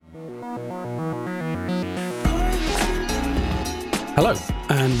Hello,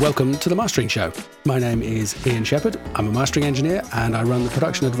 and welcome to The Mastering Show. My name is Ian Shepherd. I'm a mastering engineer, and I run the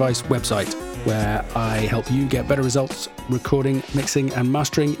Production Advice website, where I help you get better results recording, mixing, and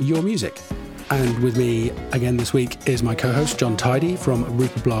mastering your music. And with me again this week is my co-host, John Tidy from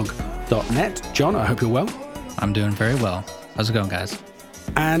ruperblog.net. John, I hope you're well. I'm doing very well. How's it going, guys?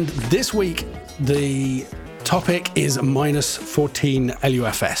 And this week, the topic is minus 14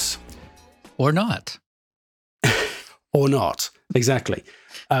 LUFS. Or not. Or not, exactly.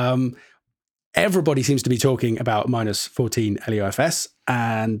 Everybody seems to be talking about minus 14 LUFS,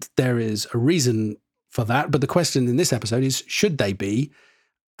 and there is a reason for that. But the question in this episode is, should they be?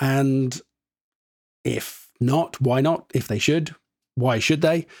 And if not, why not? If they should, why should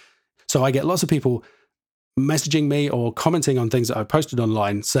they? So I get lots of people messaging me or commenting on things that I've posted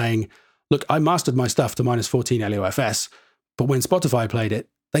online saying, look, I mastered my stuff to minus 14 LUFS, but when Spotify played it,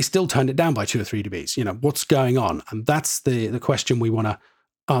 they still turned it down by 2 or 3 dBs. You know, what's going on? And that's the question we want to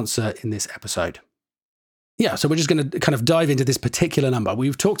answer in this episode. Yeah, so we're just going to kind of dive into this particular number.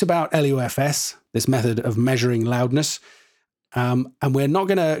 We've talked about LUFS, this method of measuring loudness, and we're not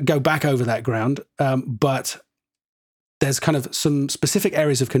going to go back over that ground, but there's kind of some specific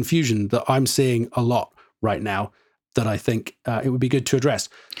areas of confusion that I'm seeing a lot right now that I think it would be good to address.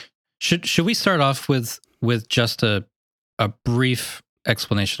 Should we start off with just a brief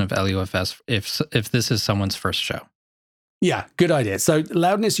explanation of LUFS if this is someone's first show? Yeah, good idea. So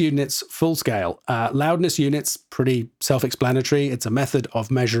loudness units, full scale. Loudness units, pretty self-explanatory. It's a method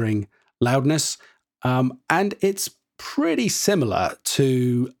of measuring loudness, and it's pretty similar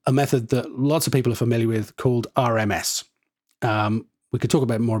to a method that lots of people are familiar with called RMS. We could talk a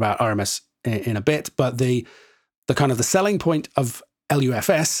bit more about RMS in a bit, but the kind of the selling point of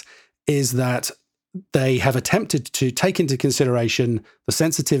LUFS is that they have attempted to take into consideration the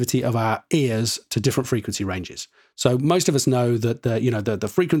sensitivity of our ears to different frequency ranges. So most of us know that the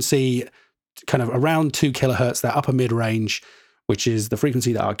frequency kind of around 2 kilohertz, that upper mid range, which is the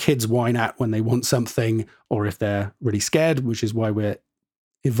frequency that our kids whine at when they want something, or if they're really scared, which is why we're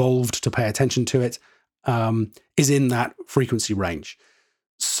evolved to pay attention to it, is in that frequency range.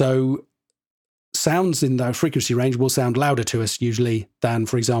 So sounds in that frequency range will sound louder to us usually than,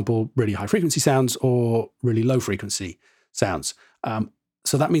 for example, really high frequency sounds or really low frequency sounds.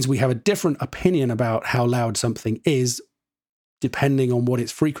 So that means we have a different opinion about how loud something is depending on what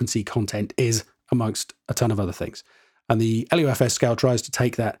its frequency content is, amongst a ton of other things. And the LUFS scale tries to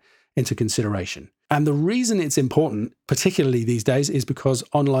take that into consideration. And the reason it's important, particularly these days, is because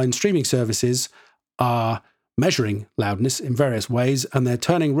online streaming services are measuring loudness in various ways, and they're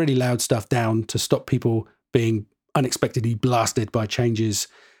turning really loud stuff down to stop people being unexpectedly blasted by changes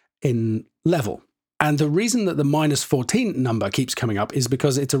in level. And the reason that the minus 14 number keeps coming up is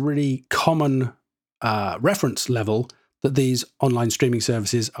because it's a really common reference level that these online streaming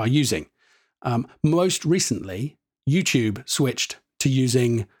services are using. Most recently, YouTube switched to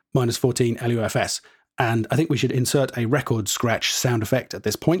using minus 14 LUFS, and I think we should insert a record scratch sound effect at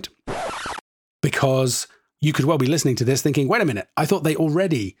this point, because you could well be listening to this thinking, wait a minute, I thought they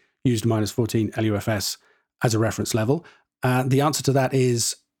already used minus 14 LUFS as a reference level. The answer to that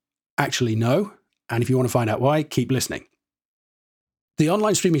is actually no. And if you want to find out why, keep listening. The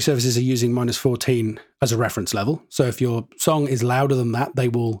online streaming services are using minus 14 as a reference level. So if your song is louder than that, they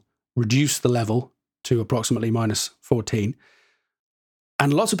will reduce the level to approximately minus 14.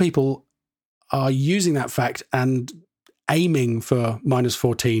 And lots of people are using that fact and aiming for minus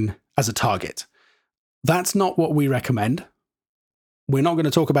 14 as a target. That's not what we recommend. We're not going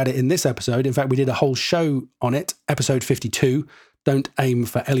to talk about it in this episode. In fact, we did a whole show on it, episode 52. Don't aim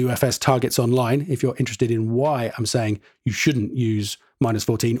for LUFS targets online. If you're interested in why I'm saying you shouldn't use minus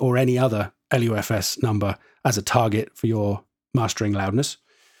 14 or any other LUFS number as a target for your mastering loudness.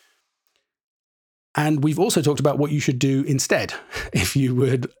 And we've also talked about what you should do instead, if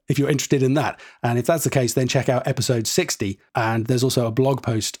you're interested in that. And if that's the case, then check out episode 60. And there's also a blog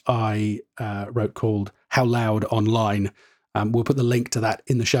post I wrote called How Loud Online. We'll put the link to that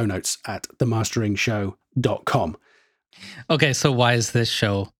in the show notes at themasteringshow.com. Okay, so why is this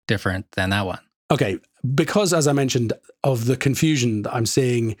show different than that one? Okay, because as I mentioned, of the confusion that I'm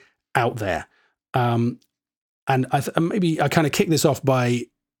seeing out there. And maybe I kind of kick this off by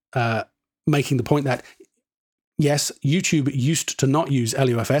making the point that, yes, YouTube used to not use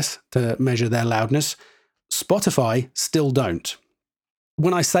LUFS to measure their loudness. Spotify still don't.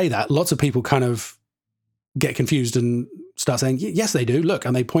 When I say that, lots of people kind of get confused and start saying, yes, they do. Look,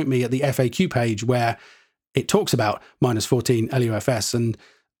 and they point me at the FAQ page where it talks about minus 14 LUFS. And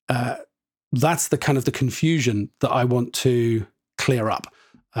that's the kind of the confusion that I want to clear up.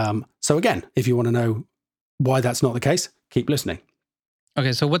 So again, if you want to know why that's not the case, keep listening.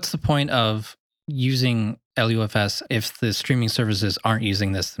 Okay, so what's the point of using LUFS if the streaming services aren't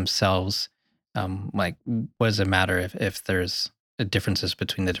using this themselves? Like, what does it matter if there's differences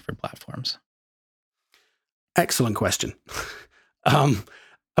between the different platforms? Excellent question. I mean,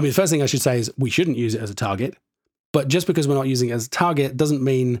 the first thing I should say is we shouldn't use it as a target, but just because we're not using it as a target doesn't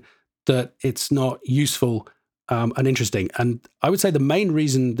mean that it's not useful and interesting. And I would say the main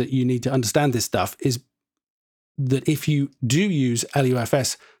reason that you need to understand this stuff is that if you do use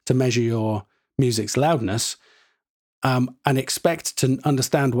LUFS to measure your music's loudness and expect to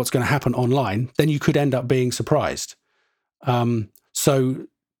understand what's going to happen online, then you could end up being surprised. So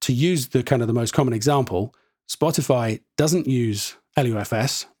to use the kind of the most common example, Spotify doesn't use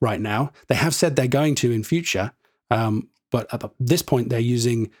LUFS right now. They have said they're going to in future, but at this point they're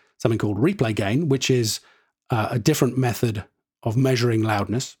using something called replay gain, which is a different method of measuring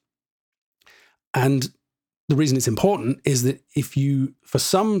loudness. And the reason it's important is that if you, for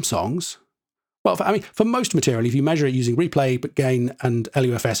some songs, well, for most material, if you measure it using replay gain and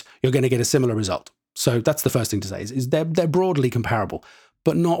LUFS, you're going to get a similar result. So that's the first thing to say is they're broadly comparable,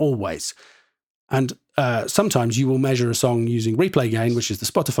 but not always. And sometimes you will measure a song using replay gain, which is the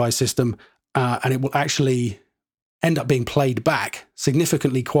Spotify system, and it will actually end up being played back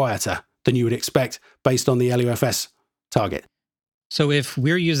significantly quieter than you would expect based on the LUFS target. So if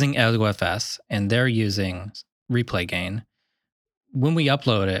we're using LUFS and they're using replay gain, when we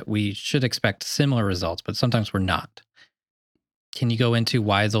upload it, we should expect similar results, but sometimes we're not. Can you go into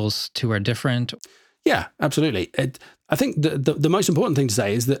why those two are different? Yeah, absolutely. I think the most important thing to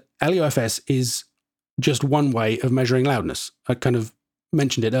say is that LUFS is just one way of measuring loudness. I kind of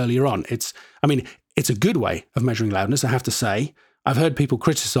mentioned it earlier on. It's a good way of measuring loudness, I have to say. I've heard people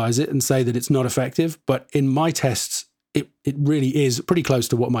criticize it and say that it's not effective, but in my tests, it really is pretty close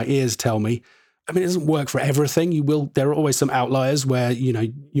to what my ears tell me. I mean, it doesn't work for everything. There are always some outliers where,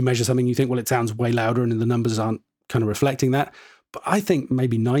 you measure something, you think, well, it sounds way louder and the numbers aren't kind of reflecting that. But I think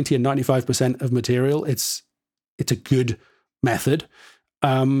maybe 90 and 95% of material, it's a good method.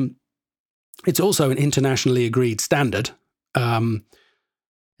 It's also an internationally agreed standard. And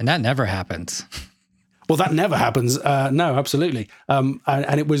that never happens. Well, that never happens. No, absolutely. And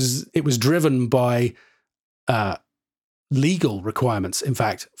it was driven by legal requirements, in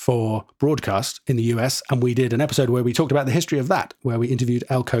fact, for broadcast in the US. And we did an episode where we talked about the history of that, where we interviewed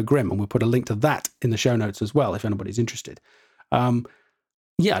Elko Grimm, and we'll put a link to that in the show notes as well, if anybody's interested.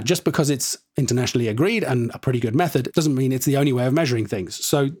 Just because it's internationally agreed and a pretty good method doesn't mean it's the only way of measuring things.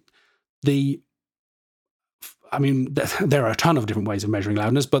 So there are a ton of different ways of measuring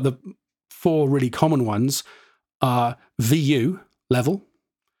loudness, but the four really common ones are VU level,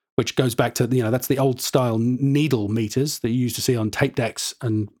 which goes back to, that's the old style needle meters that you used to see on tape decks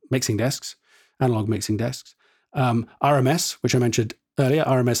and mixing desks, analog mixing desks. RMS, which I mentioned earlier,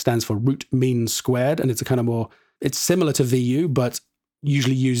 RMS stands for root mean squared, and it's it's similar to VU, but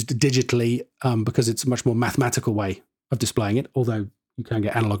usually used digitally because it's a much more mathematical way of displaying it, although you can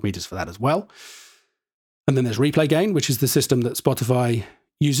get analog meters for that as well. And then there's replay gain, which is the system that Spotify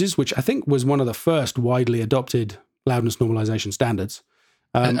uses, which I think was one of the first widely adopted loudness normalization standards.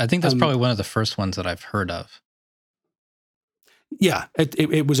 I think that's probably one of the first ones that I've heard of. Yeah,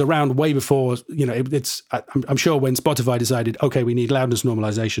 it was around way before, I'm sure when Spotify decided, okay, we need loudness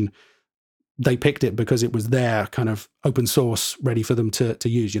normalization, they picked it because it was their kind of open source ready for them to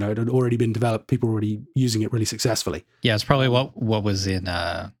use. It had already been developed, people were already using it really successfully. Yeah, it's probably what was in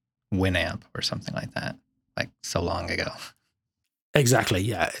Winamp or something like that, like so long ago. Exactly.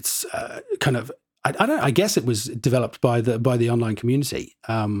 Yeah, it's kind of. I guess it was developed by the online community.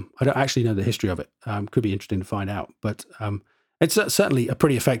 I don't actually know the history of it. Could be interesting to find out. But it's certainly a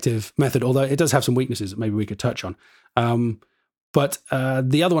pretty effective method, although it does have some weaknesses that maybe we could touch on. But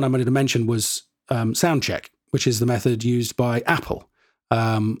the other one I wanted to mention was Soundcheck, which is the method used by Apple,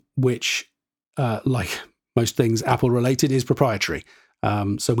 which, like most things Apple related, is proprietary.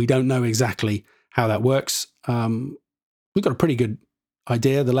 So we don't know exactly how that works. We've got a pretty good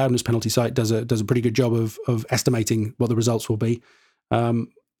idea. The loudness penalty site does a pretty good job of estimating what the results will be.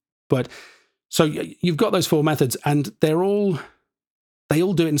 But so you've got those four methods, and they all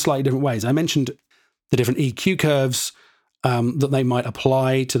do it in slightly different ways. I mentioned the different EQ curves that they might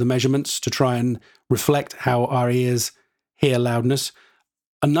apply to the measurements to try and reflect how our ears hear loudness.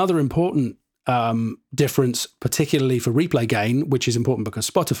 Another important difference, particularly for replay gain, which is important because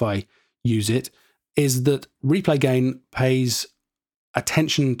Spotify use it, is that replay gain pays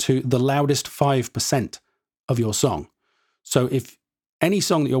attention to the loudest 5% of your song. So if any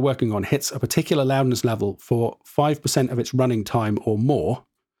song that you're working on hits a particular loudness level for 5% of its running time or more,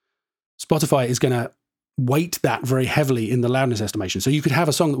 Spotify is going to weight that very heavily in the loudness estimation. So you could have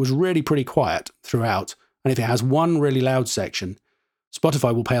a song that was really pretty quiet throughout, and if it has one really loud section,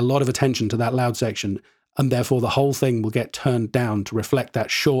 Spotify will pay a lot of attention to that loud section, and therefore the whole thing will get turned down to reflect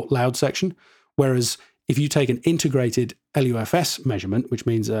that short loud section. Whereas if you take an integrated LUFS measurement, which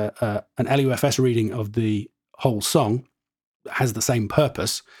means an LUFS reading of the whole song, has the same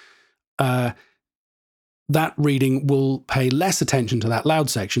purpose, that reading will pay less attention to that loud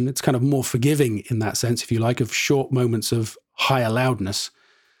section. It's kind of more forgiving in that sense, if you like, of short moments of higher loudness.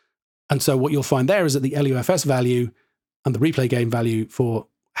 And so what you'll find there is that the LUFS value and the replay gain value for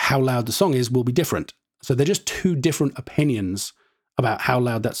how loud the song is will be different. So they're just two different opinions about how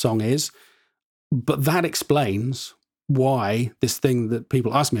loud that song is. But that explains why this thing that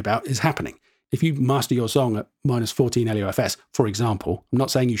people ask me about is happening. If you master your song at minus 14 LUFS, for example, I'm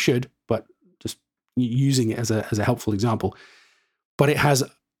not saying you should, but just using it as a helpful example, but it has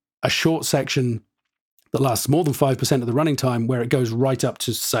a short section that lasts more than 5% of the running time where it goes right up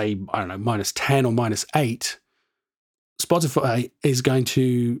to, say, I don't know, minus 10 or minus 8, Spotify is going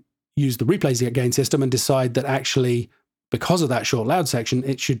to use the replay gain system and decide that actually, because of that short loud section,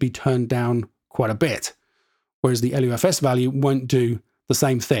 it should be turned down quite a bit, whereas the LUFS value won't do the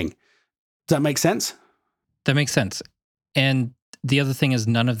same thing. Does that make sense? That makes sense. And the other thing is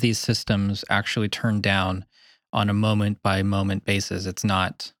none of these systems actually turn down on a moment-by-moment basis. It's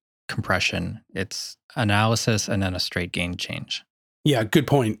not compression. It's analysis and then a straight gain change. Yeah, good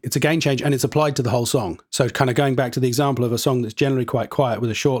point. It's a gain change and it's applied to the whole song. So kind of going back to the example of a song that's generally quite quiet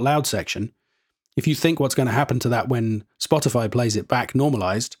with a short loud section, if you think what's going to happen to that when Spotify plays it back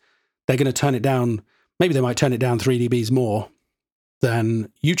normalized, they're going to turn it down. Maybe they might turn it down 3 dBs more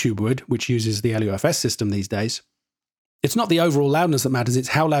than YouTube would, which uses the LUFS system these days. It's not the overall loudness that matters, it's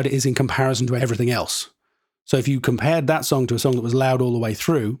how loud it is in comparison to everything else. So if you compared that song to a song that was loud all the way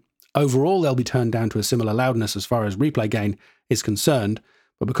through, overall they'll be turned down to a similar loudness as far as replay gain is concerned.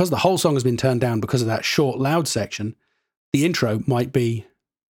 But because the whole song has been turned down because of that short loud section, the intro might be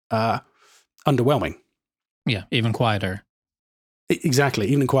underwhelming. Yeah, even quieter. Exactly,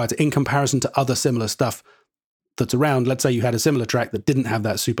 even quieter in comparison to other similar stuff that's around. Let's say you had a similar track that didn't have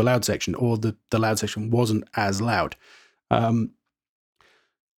that super loud section, or the loud section wasn't as loud.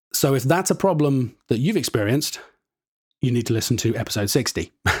 So if that's a problem that you've experienced, you need to listen to episode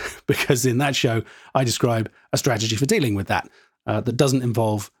 60, because in that show, I describe a strategy for dealing with that that doesn't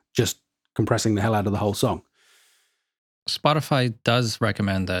involve just compressing the hell out of the whole song. Spotify does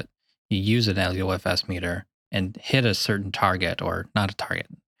recommend that you use an LUFS meter and hit a certain target, or not a target.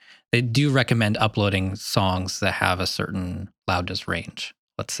 They do recommend uploading songs that have a certain loudness range,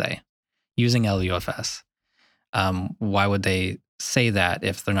 let's say, using LUFS. Why would they say that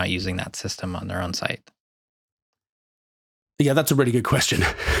if they're not using that system on their own site? Yeah, that's a really good question.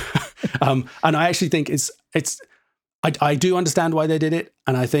 And I actually think I do understand why they did it,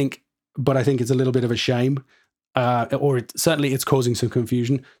 but I think it's a little bit of a shame, certainly it's causing some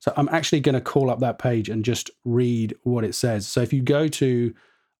confusion. So I'm actually going to call up that page and just read what it says. So if you go to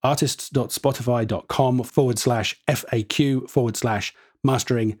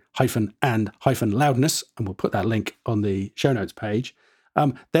artists.spotify.com/FAQ/mastering-and-loudness, and we'll put that link on the show notes page,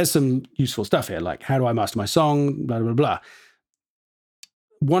 there's some useful stuff here, like how do I master my song, blah, blah, blah.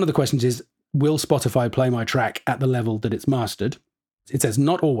 One of the questions is, will Spotify play my track at the level that it's mastered? It says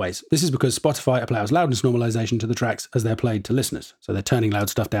not always. This is because Spotify applies loudness normalization to the tracks as they're played to listeners. So they're turning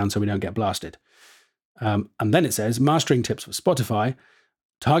loud stuff down so we don't get blasted. And then it says mastering tips for Spotify.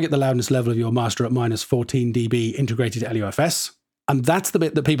 Target the loudness level of your master at minus 14 dB integrated LUFS. And that's the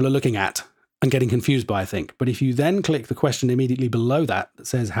bit that people are looking at and getting confused by, I think. But if you then click the question immediately below that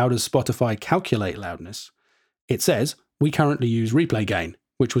says, how does Spotify calculate loudness? It says, we currently use replay gain,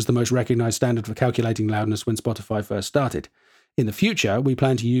 which was the most recognized standard for calculating loudness when Spotify first started. In the future, we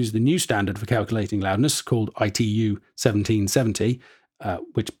plan to use the new standard for calculating loudness called ITU 1770,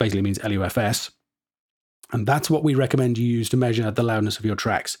 which basically means LUFS. And that's what we recommend you use to measure the loudness of your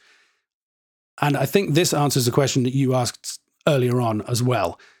tracks. And I think this answers the question that you asked earlier on as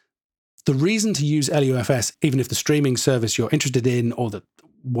well. The reason to use LUFS, even if the streaming service you're interested in, or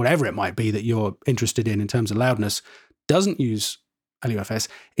whatever it might be that you're interested in terms of loudness, doesn't use LUFS,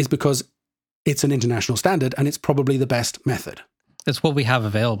 is because it's an international standard and it's probably the best method. It's what we have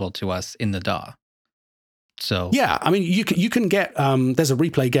available to us in the DAW. So yeah, I mean, you can get there's a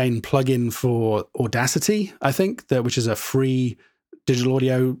replay gain plugin for Audacity, I think, which is a free digital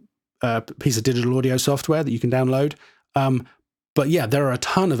audio piece of digital audio software that you can download. But yeah, there are a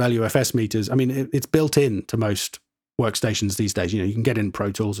ton of LUFS meters. I mean, it's built in to most workstations these days. You can get in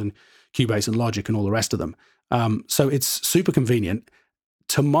Pro Tools and Cubase and Logic and all the rest of them. So it's super convenient.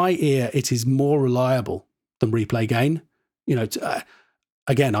 To my ear, it is more reliable than replay gain.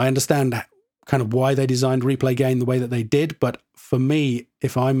 Again, I understand kind of why they designed replay gain the way that they did, but for me,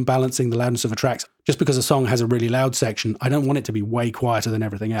 if I'm balancing the loudness of a track, just because a song has a really loud section, I don't want it to be way quieter than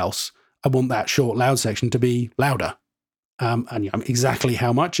everything else. I want that short loud section to be louder. And exactly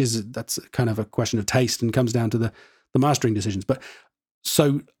how much that's kind of a question of taste and comes down to the mastering decisions. But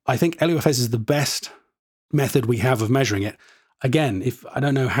so I think LUFS is the best method we have of measuring it. Again, if I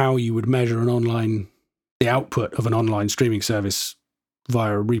don't know how you would measure the output of an online streaming service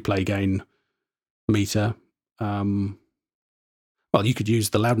via a replay gain meter. Well, you could use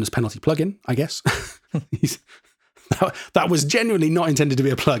the loudness penalty plugin, I guess. That was genuinely not intended to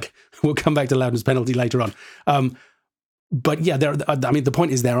be a plug. We'll come back to loudness penalty later on. But yeah, the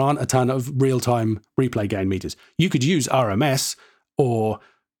point is there aren't a ton of real-time replay gain meters. You could use RMS or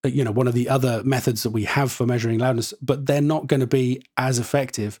one of the other methods that we have for measuring loudness, but they're not going to be as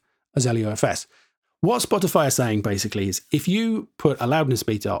effective as LUFS. What Spotify are saying basically is if you put a loudness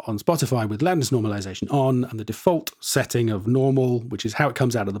meter on Spotify with loudness normalization on and the default setting of normal, which is how it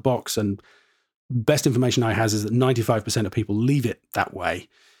comes out of the box, and best information I have is that 95% of people leave it that way,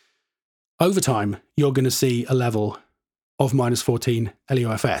 over time, you're going to see a level of minus 14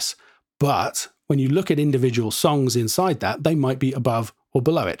 LUFS. But when you look at individual songs inside that, they might be above or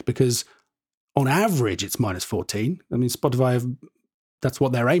below it because on average, it's minus 14. I mean, Spotify, that's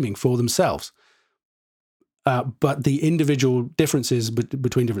what they're aiming for themselves. But the individual differences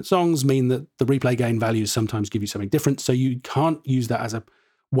between different songs mean that the replay gain values sometimes give you something different. So you can't use that as a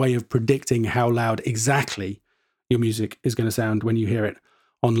way of predicting how loud exactly your music is going to sound when you hear it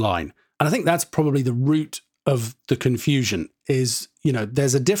online. And I think that's probably the root of the confusion is,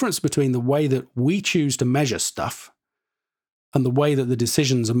 there's a difference between the way that we choose to measure stuff and the way that the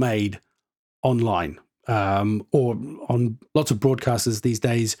decisions are made online. Or on lots of broadcasters these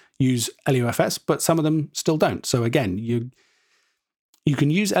days use LUFS, but some of them still don't. So again, you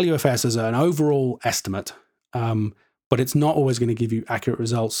can use LUFS as an overall estimate, but it's not always going to give you accurate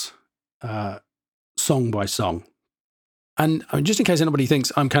results song by song. And just in case anybody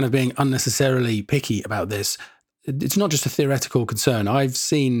thinks I'm kind of being unnecessarily picky about this, it's not just a theoretical concern. I've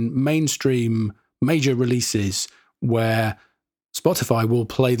seen mainstream major releases where Spotify will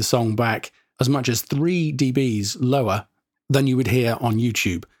play the song back as much as 3 dBs lower than you would hear on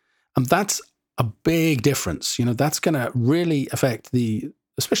YouTube. And that's a big difference. That's going to really affect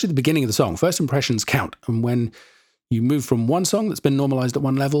especially the beginning of the song. First impressions count. And when you move from one song that's been normalized at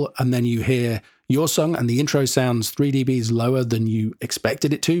one level, and then you hear your song and the intro sounds 3 dBs lower than you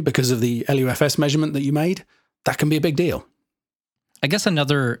expected it to because of the LUFS measurement that you made, that can be a big deal. I guess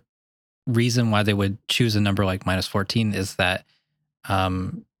another reason why they would choose a number like minus 14 is that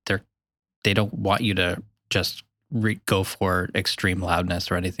they don't want you to just go for extreme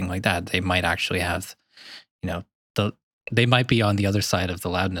loudness or anything like that. They might actually have, they might be on the other side of the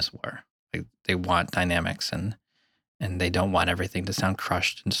loudness war. They want dynamics and they don't want everything to sound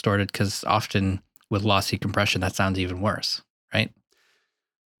crushed and distorted because often with lossy compression, that sounds even worse, right?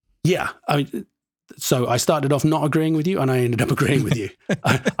 Yeah. So I started off not agreeing with you and I ended up agreeing with you.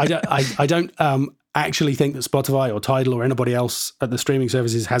 I don't actually think that Spotify or Tidal or anybody else at the streaming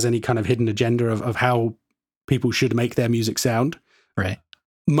services has any kind of hidden agenda of how people should make their music sound. Right.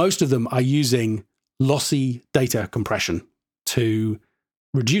 Most of them are using lossy data compression to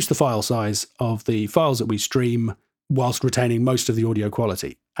reduce the file size of the files that we stream whilst retaining most of the audio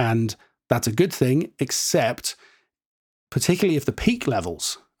quality. And that's a good thing, except particularly if the peak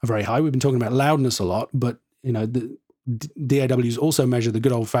levels are very high. We've been talking about loudness a lot, but the DAWs also measure the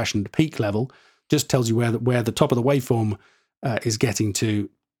good old-fashioned peak level. Just tells you where the top of the waveform is getting to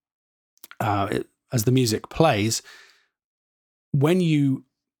as the music plays. When you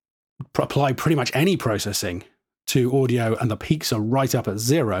apply pretty much any processing to audio and the peaks are right up at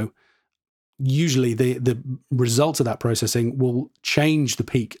 0, usually the results of that processing will change the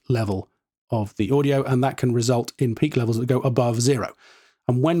peak level of the audio, and that can result in peak levels that go above 0.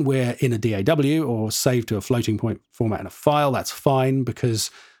 And when we're in a DAW or saved to a floating point format in a file, that's fine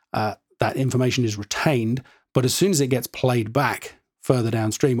because that information is retained. But as soon as it gets played back further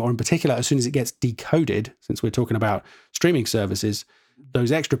downstream, or in particular, as soon as it gets decoded, since we're talking about streaming services,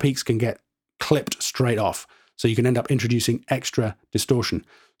 those extra peaks can get clipped straight off. So you can end up introducing extra distortion.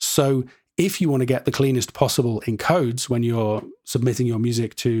 So if you want to get the cleanest possible encodes when you're submitting your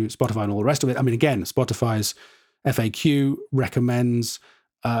music to Spotify and all the rest of it, again, Spotify's FAQ recommends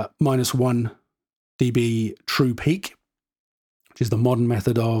minus 1 dB true peak, which is the modern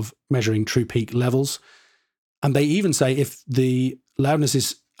method of measuring true peak levels. And they even say if the loudness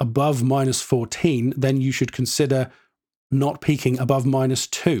is above minus 14, then you should consider not peaking above minus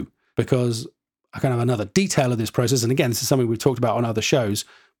 2, because a kind of another detail of this process, and again, this is something we've talked about on other shows,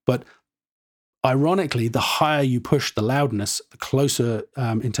 but ironically, the higher you push the loudness, the closer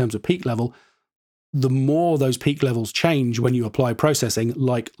in terms of peak level, the more those peak levels change when you apply processing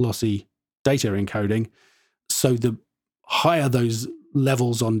like lossy data encoding. So the higher those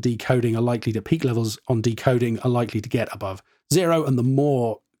levels on decoding are likely to, peak levels on decoding are likely to get above zero, and the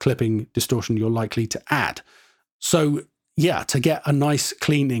more clipping distortion you're likely to add. So yeah, to get a nice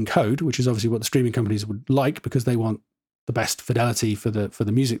clean encode, which is obviously what the streaming companies would like because they want the best fidelity for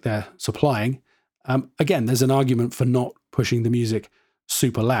the music they're supplying. Again, there's an argument for not pushing the music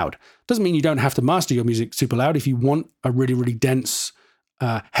super loud. Doesn't mean you don't have to master your music super loud. If you want a really, really dense,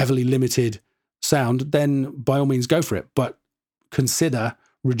 heavily limited sound, then by all means go for it. But consider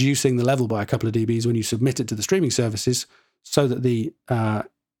reducing the level by a couple of dBs when you submit it to the streaming services so that the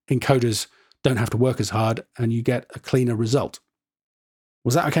encoders don't have to work as hard and you get a cleaner result.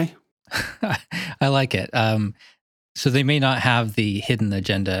 Was that okay? I like it. So they may not have the hidden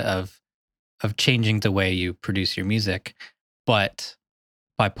agenda of changing the way you produce your music, but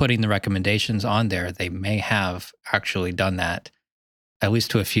by putting the recommendations on there, they may have actually done that, at least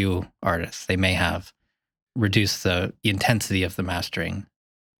to a few artists. They may have reduced the intensity of the mastering.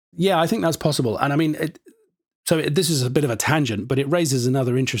 Yeah, I think that's possible. And I mean, this is a bit of a tangent, but it raises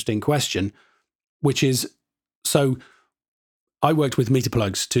another interesting question, which is, so I worked with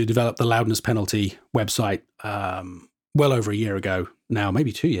Meterplugs to develop the loudness penalty website well over a year ago now,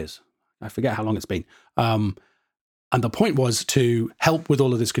 maybe 2 years. I forget how long it's been. And the point was to help with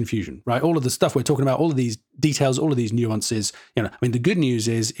all of this confusion, right? All of the stuff we're talking about, all of these details, all of these nuances. I mean, the good news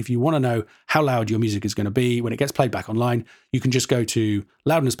is if you want to know how loud your music is going to be when it gets played back online, you can just go to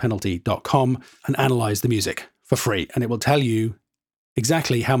loudnesspenalty.com and analyze the music for free. And it will tell you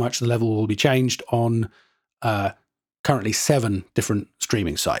exactly how much the level will be changed on currently 7 different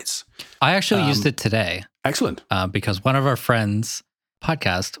streaming sites. I actually used it today. Excellent. Because one of our friends'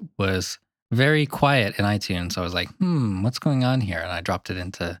 podcast was very quiet in iTunes. I was like, what's going on here? And I dropped it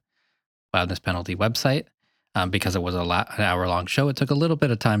into Loudness Penalty website because it was an hour-long show. It took a little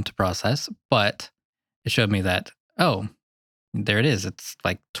bit of time to process, but it showed me that, oh, there it is. It's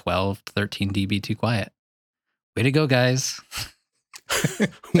like 12 to 13 dB too quiet. Way to go, guys.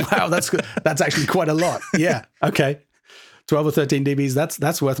 Wow, that's good. That's actually quite a lot. Yeah, okay. 12 or 13 dBs,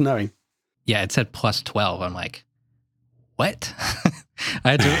 that's worth knowing. Yeah, it said plus 12. I'm like, what?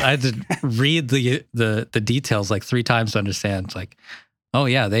 I had to read the details like 3 times to understand. It's like, oh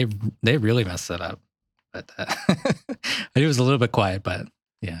yeah, they really messed it up. But it was a little bit quiet, but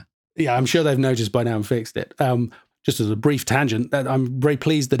yeah. Yeah, I'm sure they've noticed by now and fixed it. Just as a brief tangent, I'm very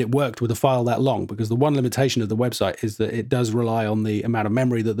pleased that it worked with a file that long, because the one limitation of the website is that it does rely on the amount of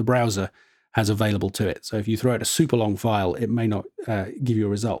memory that the browser has available to it. So if you throw out a super long file, it may not give you a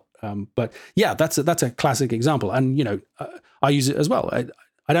result. But yeah, that's a classic example. And I use it as well.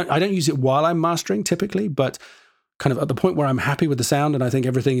 I don't use it while I'm mastering typically, but kind of at the point where I'm happy with the sound and I think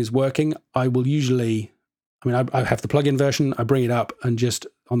everything is working, I will usually, I have the plugin version, I bring it up and just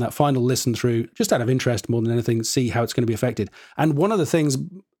on that final listen through, just out of interest more than anything, see how it's going to be affected. And one of the things,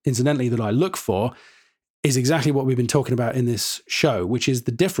 incidentally, that I look for is exactly what we've been talking about in this show, which is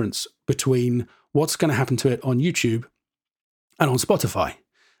the difference between what's going to happen to it on YouTube and on Spotify.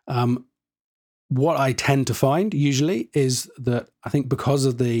 What I tend to find usually is that I think because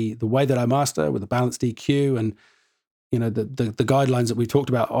of the way that I master with the balanced EQ and the guidelines that we've talked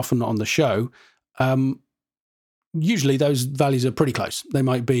about often on the show, usually those values are pretty close. They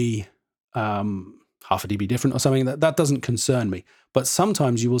might be half a dB different or something. That doesn't concern me. But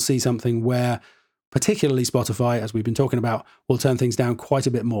sometimes you will see something where, particularly Spotify, as we've been talking about, will turn things down quite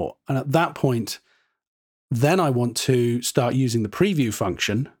a bit more. And at that point, then I want to start using the preview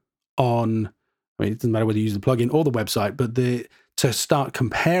function on, it doesn't matter whether you use the plugin or the website, but to start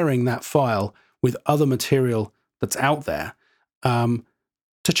comparing that file with other material that's out there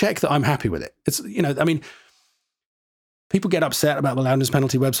to check that I'm happy with it. It's, people get upset about the loudness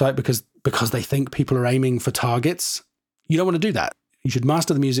penalty website because they think people are aiming for targets. You don't want to do that. You should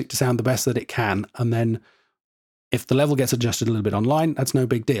master the music to sound the best that it can. And then if the level gets adjusted a little bit online, that's no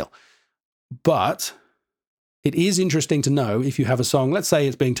big deal. But it is interesting to know if you have a song, let's say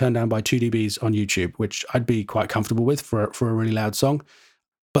it's being turned down by 2 dBs on YouTube, which I'd be quite comfortable with for a really loud song.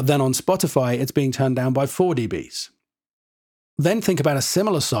 But then on Spotify, it's being turned down by 4 dBs. Then think about a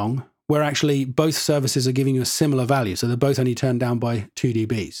similar song where actually both services are giving you a similar value. So they're both only turned down by 2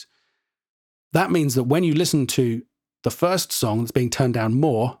 dBs. That means that when you listen to the first song that's being turned down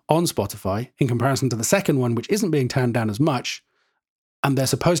more on Spotify in comparison to the second one, which isn't being turned down as much, and they're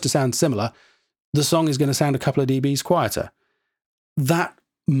supposed to sound similar, the song is going to sound a couple of dBs quieter. That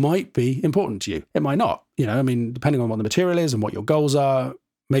might be important to you. It might not. I mean, depending on what the material is and what your goals are,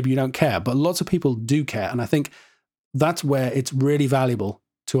 maybe you don't care. But lots of people do care. And I think that's where it's really valuable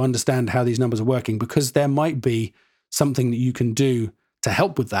to understand how these numbers are working, because there might be something that you can do to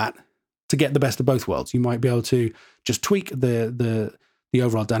help with that to get the best of both worlds. You might be able to just tweak the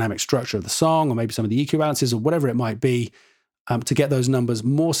overall dynamic structure of the song, or maybe some of the EQ balances, or whatever it might be, to get those numbers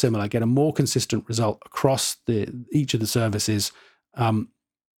more similar, get a more consistent result across each of the services.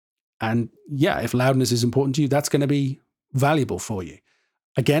 And yeah, if loudness is important to you, that's going to be valuable for you.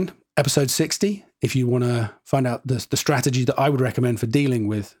 Again, episode 60, if you want to find out the strategy that I would recommend for dealing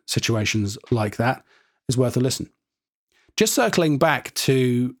with situations like that, is worth a listen. Just circling back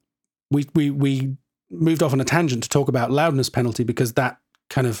to, we moved off on a tangent to talk about loudness penalty, because that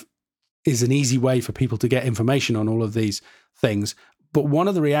kind of is an easy way for people to get information on all of these things. But one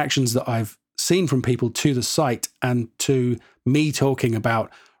of the reactions that I've seen from people to the site and to me talking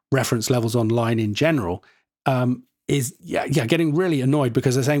about reference levels online in general is getting really annoyed,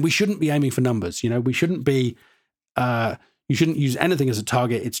 because they're saying we shouldn't be aiming for numbers. We shouldn't be, you shouldn't use anything as a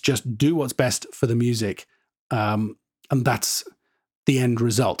target. It's just do what's best for the music. And that's the end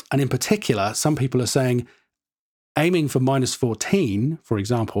result. And in particular, some people are saying aiming for -14, for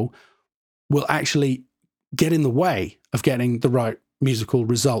example, will actually get in the way of getting the right musical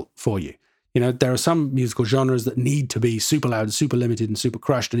result for you. There are some musical genres that need to be super loud, super limited, and super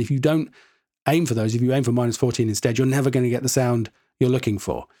crushed. And if you don't aim for those, if you aim for -14 instead, you're never going to get the sound you're looking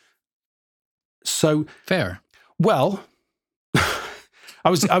for. So fair. Well, I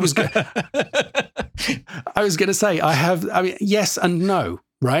was going to say, yes and no,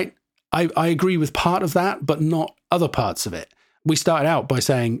 right? I agree with part of that, but not other parts of it. We started out by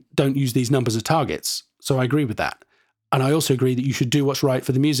saying, don't use these numbers as targets. So I agree with that. And I also agree that you should do what's right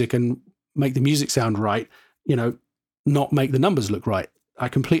for the music and make the music sound right, not make the numbers look right. I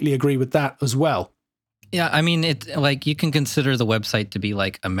completely agree with that as well. Yeah, I mean, you can consider the website to be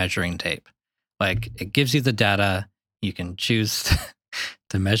like a measuring tape. Like, it gives you the data. You can choose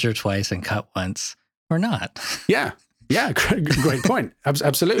to measure twice and cut once, or not. Yeah, great point.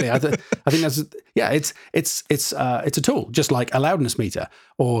 Absolutely. I think that's it's a tool, just like a loudness meter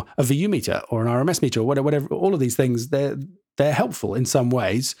or a VU meter or an RMS meter or whatever. All of these things, they're helpful in some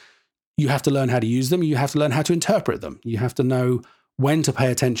ways. You have to learn how to use them. You have to learn how to interpret them. You have to know when to pay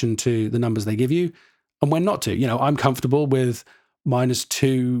attention to the numbers they give you and when not to. I'm comfortable with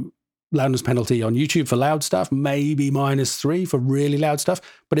 -2 loudness penalty on YouTube for loud stuff, maybe -3 for really loud stuff.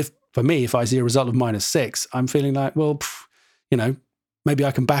 But if I see a result of -6, I'm feeling like, well, maybe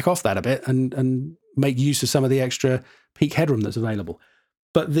I can back off that a bit and make use of some of the extra peak headroom that's available.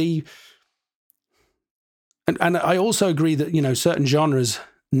 But and I also agree that, certain genres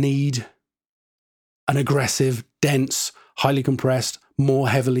need an aggressive, dense, highly compressed, more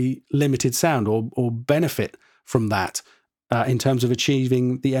heavily limited sound or benefit from that in terms of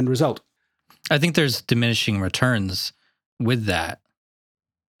achieving the end result. I think there's diminishing returns with that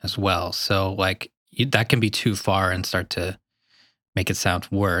as well. So that can be too far and start to make it sound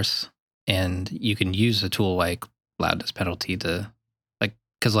worse. And you can use a tool like loudness penalty to,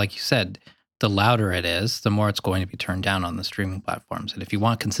 because like you said, the louder it is, the more it's going to be turned down on the streaming platforms. And if you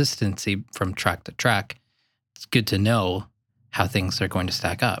want consistency from track to track, it's good to know how things are going to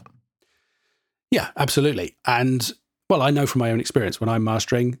stack up. Yeah, absolutely. And well, I know from my own experience when I'm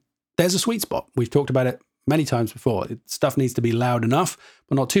mastering, there's a sweet spot. We've talked about it many times before. Stuff needs to be loud enough,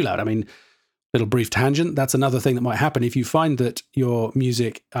 but not too loud. I mean, little brief tangent, that's another thing that might happen. If you find that your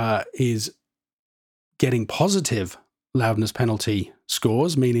music is getting positive loudness penalty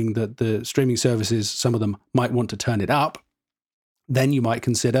scores, meaning that the streaming services, some of them might want to turn it up, then you might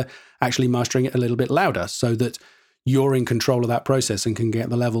consider actually mastering it a little bit louder so that you're in control of that process and can get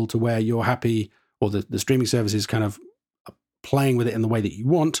the level to where you're happy, or the streaming services kind of playing with it in the way that you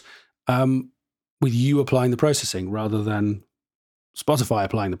want, with you applying the processing rather than Spotify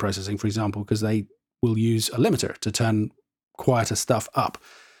applying the processing, for example, because they will use a limiter to turn quieter stuff up.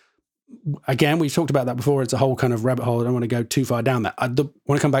 Again, we've talked about that before. It's a whole kind of rabbit hole. I don't want to go too far down that. I want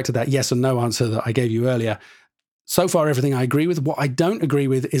to come back to that yes and no answer that I gave you earlier. So far, everything I agree with. What I don't agree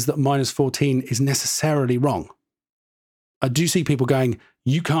with is that -14 is necessarily wrong. I do see people going,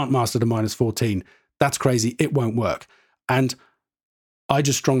 you can't master to -14. That's crazy. It won't work. And I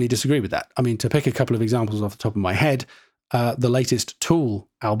just strongly disagree with that. I mean, to pick a couple of examples off the top of my head, the latest Tool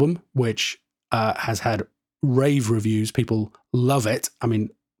album, which has had rave reviews. People love it. I mean,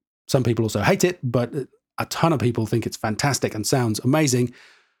 some people also hate it, but a ton of people think it's fantastic and sounds amazing.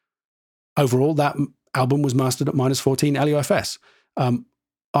 Overall, that album was mastered at -14 LUFS. I'm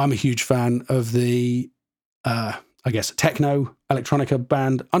a huge fan of the I guess, techno electronica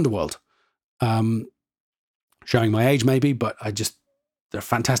band Underworld. Showing my age maybe, but they're a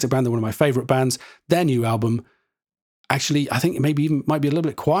fantastic band. They're one of my favorite bands. Their new album, actually, I think maybe even might be a little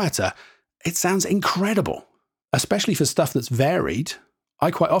bit quieter. It sounds incredible, especially for stuff that's varied.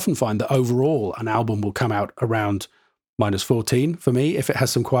 I quite often find that overall an album will come out around -14 for me if it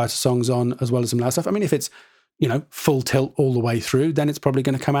has some quieter songs on as well as some loud stuff. I mean, if it's, full tilt all the way through, then it's probably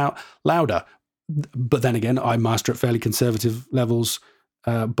going to come out louder. But then again, I master at fairly conservative levels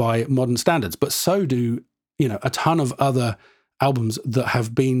by modern standards. But so do, a ton of other albums that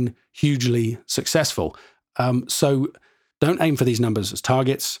have been hugely successful. So don't aim for these numbers as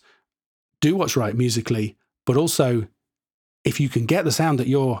targets. Do what's right musically, but also if you can get the sound that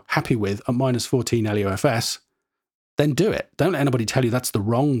you're happy with at -14 LUFS, then do it. Don't let anybody tell you that's the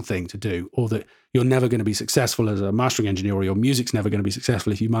wrong thing to do, or that you're never going to be successful as a mastering engineer, or your music's never going to be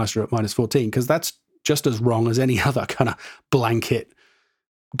successful if you master at -14, because that's just as wrong as any other kind of blanket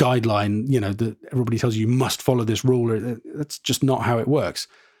guideline, that everybody tells you must follow this rule. That's just not how it works.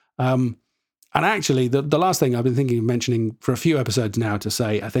 And actually, the last thing I've been thinking of mentioning for a few episodes now to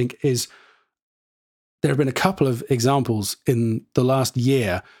say, I think, is there have been a couple of examples in the last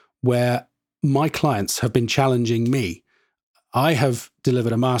year where my clients have been challenging me. I have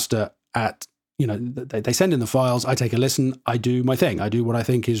delivered a master at, they send in the files, I take a listen, I do my thing. I do what I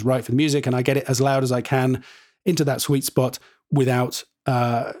think is right for the music, and I get it as loud as I can into that sweet spot without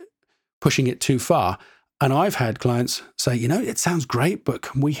pushing it too far. And I've had clients say, it sounds great, but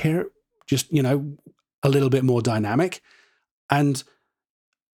can we hear it just, a little bit more dynamic? And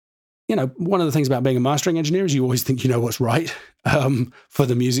one of the things about being a mastering engineer is you always think you know what's right for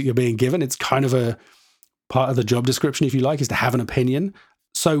the music you're being given. It's kind of a part of the job description, if you like, is to have an opinion.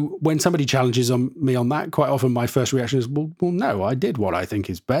 So when somebody challenges me on that, quite often my first reaction is, well, no, I did what I think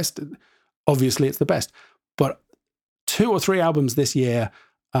is best. Obviously, it's the best. But 2 or 3 albums this year,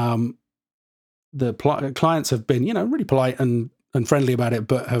 the clients have been, really polite and friendly about it,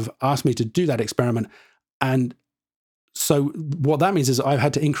 but have asked me to do that experiment. And so what that means is I've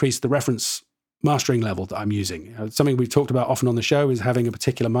had to increase the reference mastering level that I'm using. Something we've talked about often on the show is having a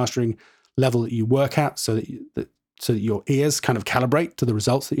particular mastering level that you work at so that your ears kind of calibrate to the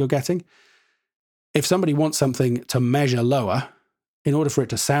results that you're getting. If somebody wants something to measure lower, in order for it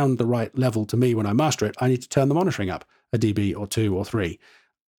to sound the right level to me when I master it, I need to turn the monitoring up a dB or 2 or 3.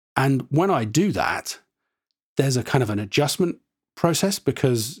 And when I do that, there's a kind of an adjustment process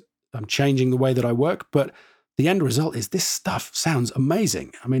because I'm changing the way that I work, but the end result is this stuff sounds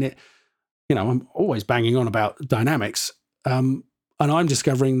amazing. I mean, I'm always banging on about dynamics, and I'm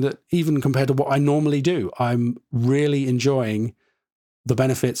discovering that even compared to what I normally do, I'm really enjoying the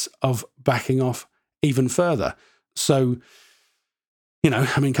benefits of backing off even further. So,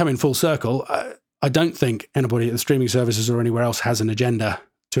 coming full circle, I don't think anybody at the streaming services or anywhere else has an agenda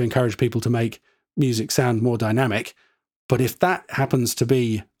to encourage people to make music sound more dynamic. But if that happens to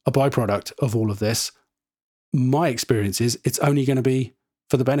be a byproduct of all of this, my experience is it's only going to be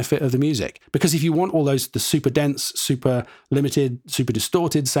for the benefit of the music. Because if you want all the super dense, super limited, super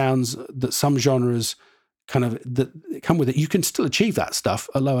distorted sounds that some genres that come with it, you can still achieve that stuff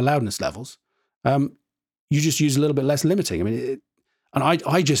at lower loudness levels. You just use a little bit less limiting. I mean,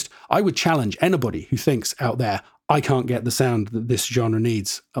 I would challenge anybody who thinks out there, I can't get the sound that this genre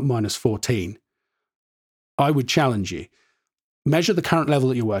needs at -14. I would challenge you. Measure the current level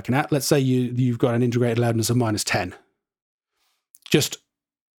that you're working at. Let's say you've got an integrated loudness of -10. Just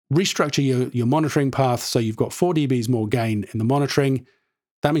restructure your monitoring path so you've got 4 dBs more gain in the monitoring.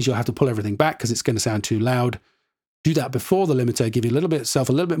 That means you'll have to pull everything back because it's going to sound too loud. Do that before the limiter, give you a little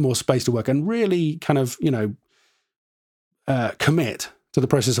bit more space to work, and really kind of, commit to the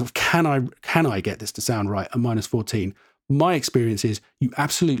process of can I get this to sound right at -14? My experience is you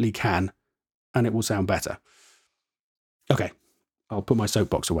absolutely can, and it will sound better. Okay, I'll put my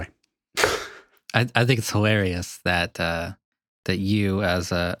soapbox away. I think it's hilarious that that you,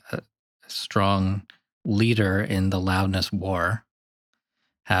 as a strong leader in the loudness war,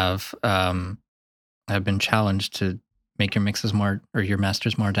 have been challenged to make your mixes more, or your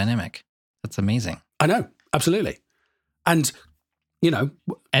masters more dynamic. That's amazing. I know, absolutely. And,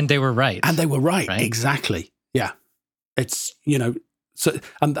 and they were right. And they were right? Exactly. Yeah. It's, so,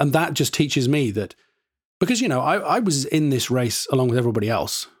 and that just teaches me that, because, I was in this race along with everybody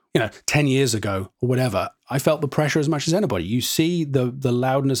else, 10 years ago or whatever. I felt the pressure as much as anybody. You see the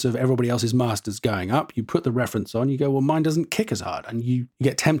loudness of everybody else's masters going up. You put the reference on, you go, well, mine doesn't kick as hard. And you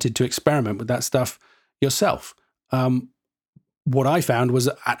get tempted to experiment with that stuff yourself. What I found was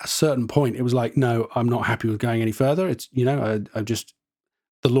at a certain point, it was like, no, I'm not happy with going any further. It's, I just,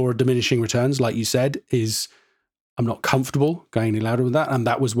 the law of diminishing returns, like you said, is I'm not comfortable going any louder with that. And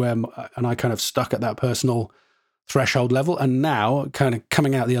that was where, and I kind of stuck at that personal threshold level. And now, kind of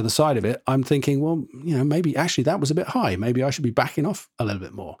coming out the other side of it, I'm thinking, well, maybe actually that was a bit high. Maybe I should be backing off a little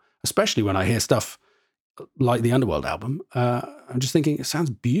bit more, especially when I hear stuff like the Underworld album. I'm just thinking it sounds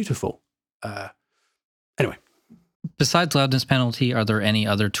beautiful. Anyway. Besides loudness penalty, are there any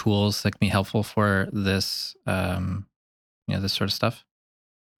other tools that can be helpful for this, this sort of stuff?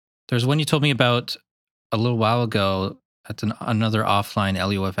 There's one you told me about a little while ago. That's another offline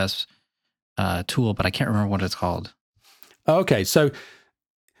LUFS tool, but I can't remember what it's called. Okay, so,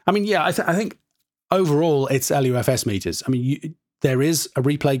 I mean, yeah, I think overall it's LUFS meters. I mean, there is a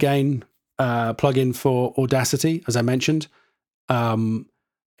replay gain plugin for Audacity, as I mentioned.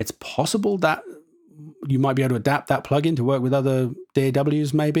 It's possible that you might be able to adapt that plugin to work with other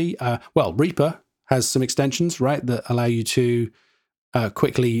DAWs, maybe. Reaper has some extensions, right, that allow you to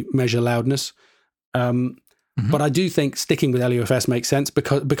quickly measure loudness. But I do think sticking with LUFS makes sense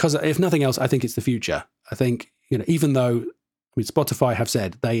because if nothing else, I think it's the future. I think, even though Spotify have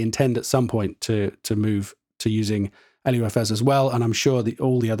said they intend at some point to move to using LUFS as well, and I'm sure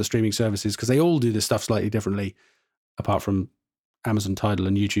all the other streaming services, because they all do this stuff slightly differently, apart from Amazon Tidal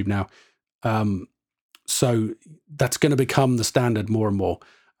and YouTube now. So that's going to become the standard more and more.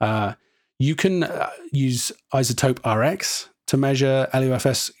 You can use Isotope RX to measure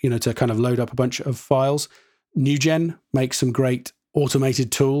LUFS, to kind of load up a bunch of files. NewGen makes some great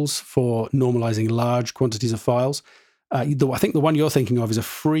automated tools for normalizing large quantities of files. I think the one you're thinking of is a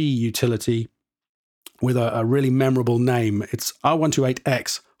free utility with a really memorable name. It's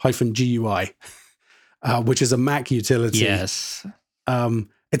R128X-GUI, which is a Mac utility. Yes. But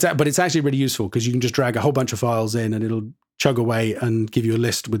it's actually really useful because you can just drag a whole bunch of files in and it'll chug away and give you a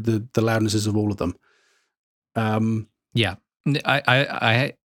list with the loudnesses of all of them. Yeah.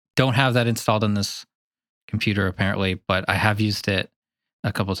 I don't have that installed on this computer apparently, but I have used it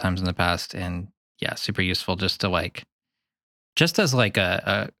a couple of times in the past, and yeah, super useful just as like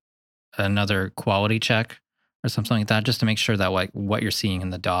another quality check or something like that, just to make sure that like what you're seeing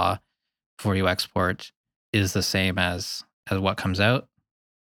in the DAW before you export is the same as what comes out.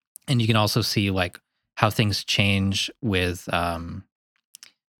 And you can also see like how things change with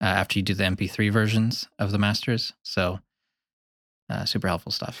after you do the MP3 versions of the masters. So super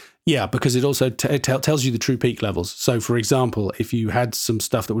helpful stuff. Yeah, because it also tells you the true peak levels. So for example, if you had some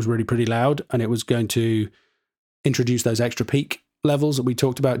stuff that was really pretty loud and it was going to introduce those extra peak levels that we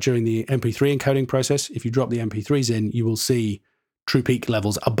talked about during the MP3 encoding process, if you drop the MP3s in, you will see true peak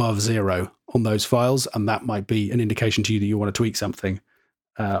levels above 0 on those files. And that might be an indication to you that you want to tweak something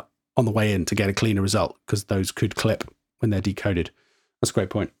on the way in to get a cleaner result, because those could clip when they're decoded. That's a great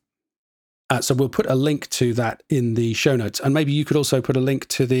point. So we'll put a link to that in the show notes. And maybe you could also put a link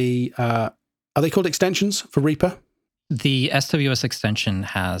to the, are they called extensions for Reaper? The SWS extension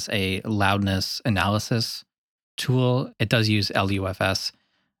has a loudness analysis tool. It does use LUFS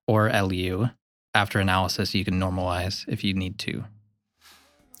or LU. After analysis, you can normalize if you need to.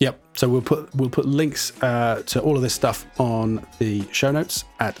 Yep. So we'll put links to all of this stuff on the show notes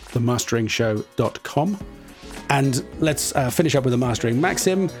at themasteриngshow.com. And let's finish up with a mastering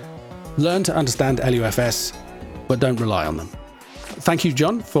maxim. Learn to understand LUFS, but don't rely on them. Thank you,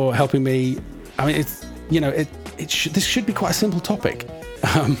 John, for helping me. I mean, this should be quite a simple topic,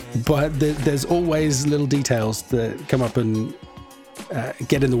 but there's always little details that come up and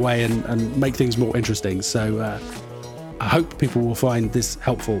get in the way and make things more interesting. So I hope people will find this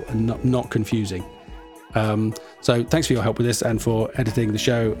helpful and not confusing. So thanks for your help with this and for editing the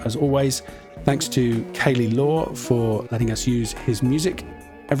show as always. Thanks to Kaylee Law for letting us use his music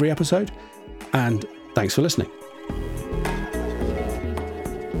every episode. And thanks for listening.